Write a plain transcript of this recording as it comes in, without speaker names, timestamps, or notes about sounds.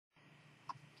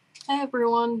Hi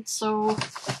everyone, so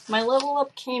my level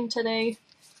up came today,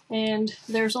 and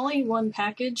there's only one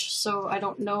package, so I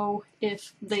don't know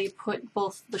if they put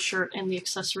both the shirt and the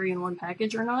accessory in one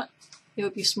package or not. It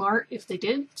would be smart if they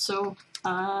did, so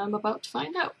I'm about to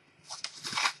find out.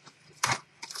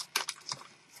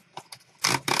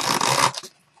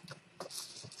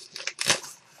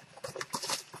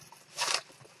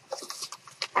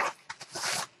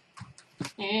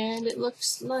 And it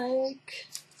looks like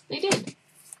they did.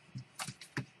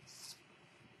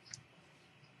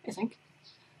 I think.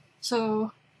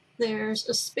 So there's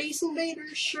a Space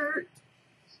Invaders shirt.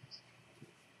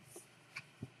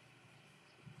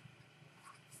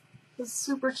 It's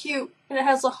super cute, and it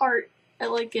has a heart. I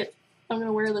like it. I'm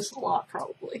gonna wear this a lot,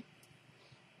 probably.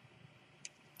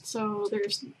 So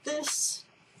there's this.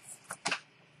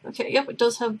 Okay, yep, it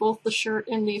does have both the shirt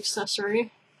and the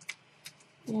accessory.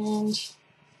 And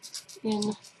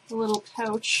in a little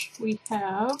pouch, we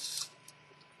have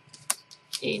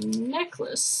a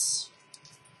necklace.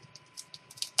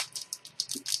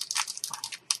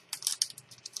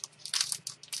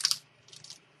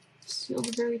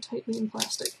 Sealed very tightly in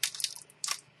plastic.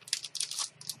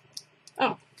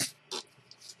 Oh.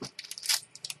 It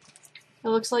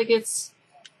looks like it's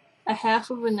a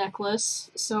half of a necklace,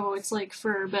 so it's like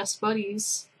for best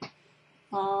buddies.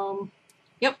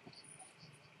 Yep.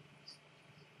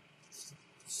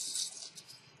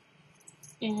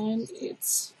 And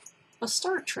it's a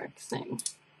Star Trek thing.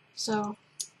 So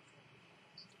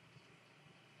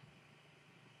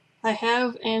I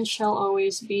have and shall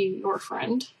always be your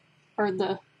friend, are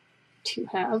the two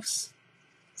halves.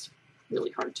 It's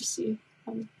really hard to see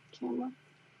on camera.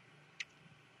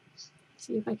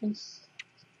 See if I can.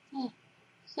 Yeah.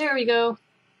 There we go.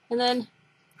 And then,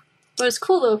 but it's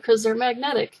cool though because they're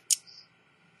magnetic.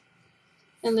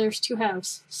 And there's two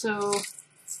halves. So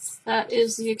that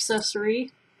is the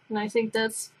accessory, and I think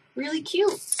that's really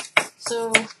cute.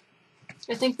 So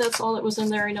I think that's all that was in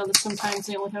there. I know that sometimes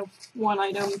they only have one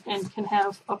item and can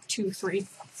have up to 3.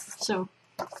 So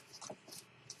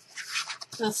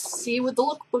let's see what the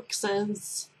lookbook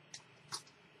says.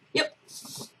 Yep.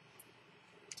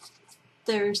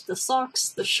 There's the socks,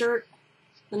 the shirt,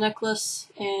 the necklace,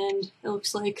 and it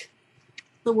looks like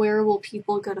the wearable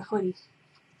people got a hoodie.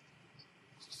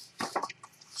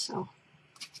 So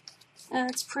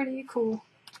that's pretty cool.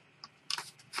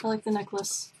 I like the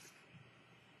necklace.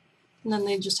 And then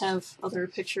they just have other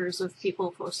pictures of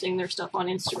people posting their stuff on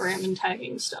Instagram and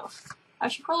tagging stuff. I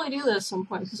should probably do that at some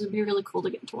point because it'd be really cool to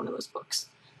get into one of those books.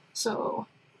 So,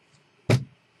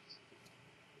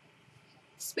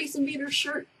 Space Invaders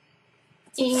shirt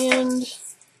and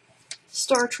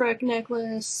Star Trek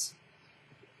necklace.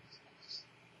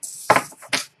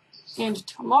 And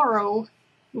tomorrow,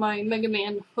 my Mega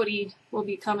Man hoodie will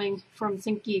be coming from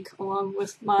Think Geek along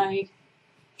with my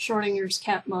Schrodinger's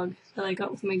cat mug that I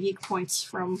got with my geek points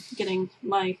from getting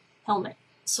my helmet.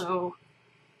 So,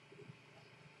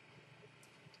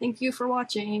 thank you for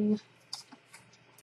watching.